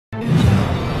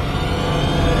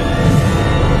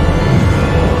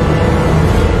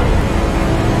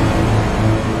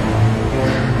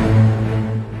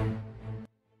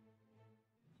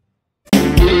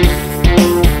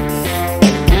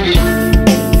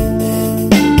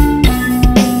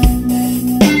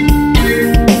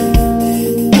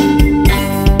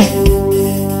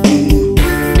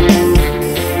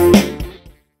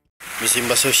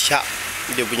basuh syak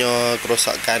dia punya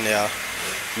kerosakan ya.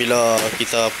 Bila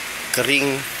kita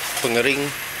pengering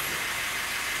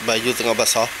baju tengah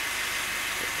basah,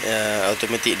 ya,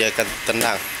 automatik dia akan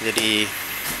tenang. Jadi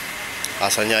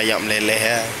asalnya ayak meleleh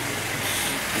ya.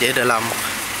 Dia dalam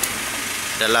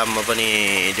apa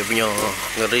ni, dia punya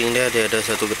ngering dia ada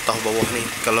satu getah bawah ni.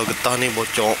 Kalau getah ni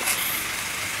bocor,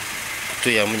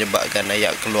 tu yang menyebabkan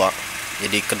ayak keluar.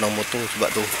 Jadi kena motor, sebab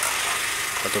tu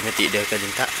automatik dia akan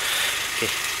jentak. Okey,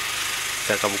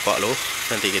 kita akan buka dulu,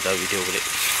 nanti kita video balik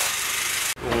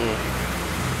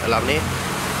dalam ni.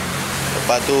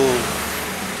 Lepas tu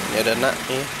ni ada nak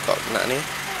ni, kok nak ni.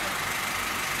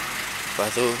 Lepas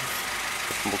tu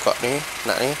buka ni,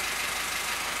 nak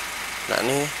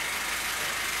ni.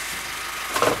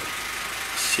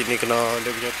 Sini kena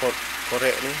dia punya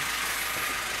korek ni.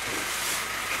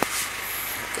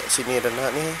 Kat sini ada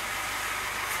nak ni.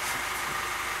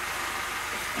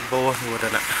 Bawah ni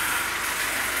ada nak.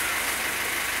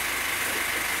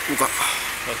 Buka.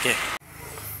 Okey.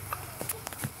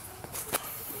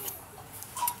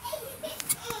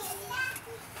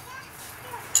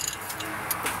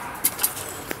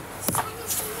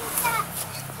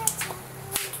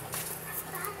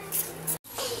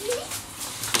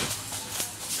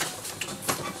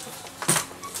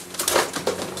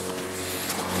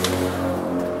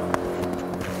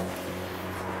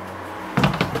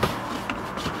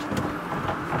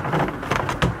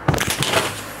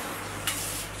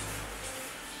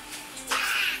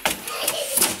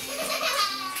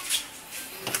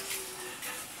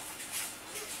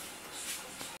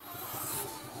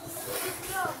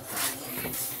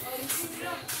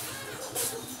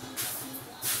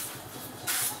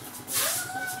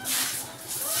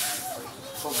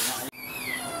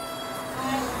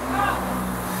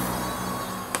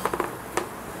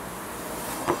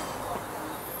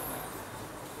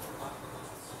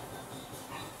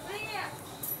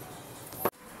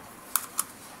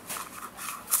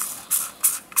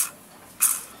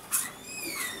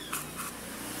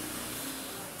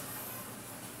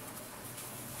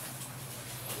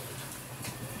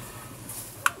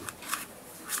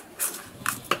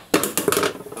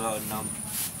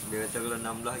 Dia kata kalau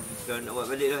 16 lagi, kalau nak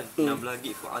buat balik kan 16 lagi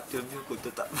kau atur je, kau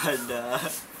tak pandai.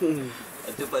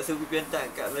 Itu paksa aku pergi hantar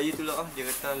kat Melayu tu lah. Dia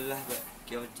kata lah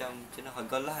kira macam mana,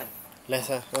 harga lah kan. Less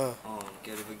lah.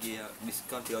 Kira dia bagi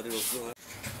diskaun 320 lah.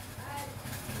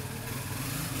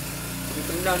 Dia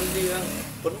pendang dia yang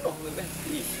penuh kan.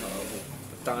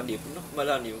 Petang dia penuh,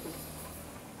 malam dia penuh.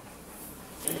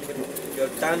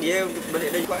 Petang dia balik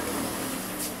dah buat.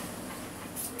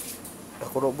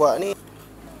 Aku nak buat ni.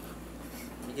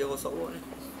 Dia rosak buat ni.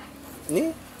 Ni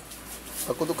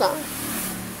aku tukar.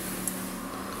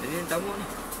 Ini yang tamu ni.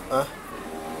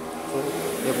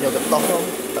 Dia punya getah tu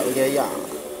tak bagi ayak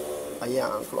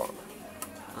keluar.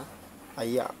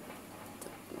 Ayak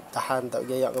tahan, tak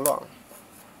bagi ayak keluar.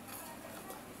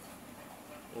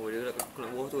 Oh, dia nak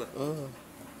kena bawah tu ke?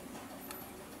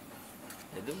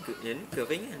 Yang ni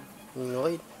kering kan?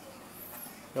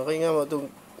 Ngering kan waktu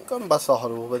kan basah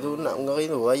tu. Lepas tu nak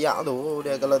ngering tu, ayak tu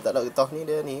dia kalau tak ada getah ni,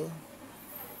 dia ni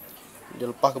dia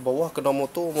lepas ke bawah kena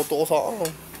motor rosak.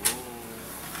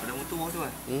 Ada motor bawah tu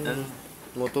kan? Dan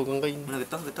motor ngering. mana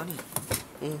getah ni?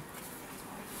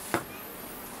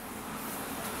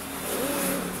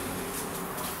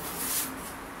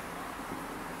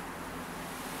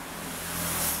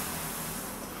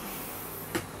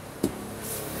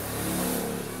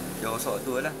 Dia rosak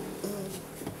tu lah.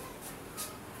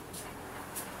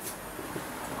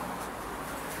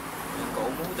 Kat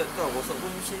rumah pun tak tahu rosak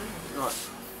pun mesin ni.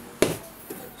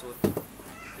 So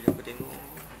bila aku tengok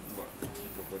buat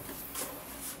apa tu.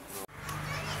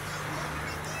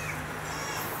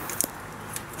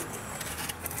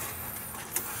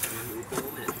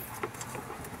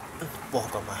 Wah,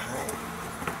 tak mahal.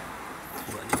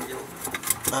 Buat ni jauh.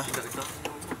 Kita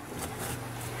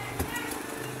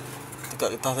Dekat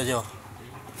getah saja.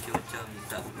 Kira macam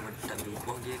tak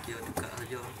berubah dia, kira dekat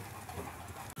saja.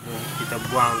 Kita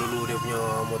buang dulu dia punya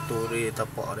motor di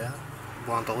tapak dia.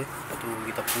 Buang tahu. Lepas tu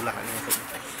kita pulang ni masuk.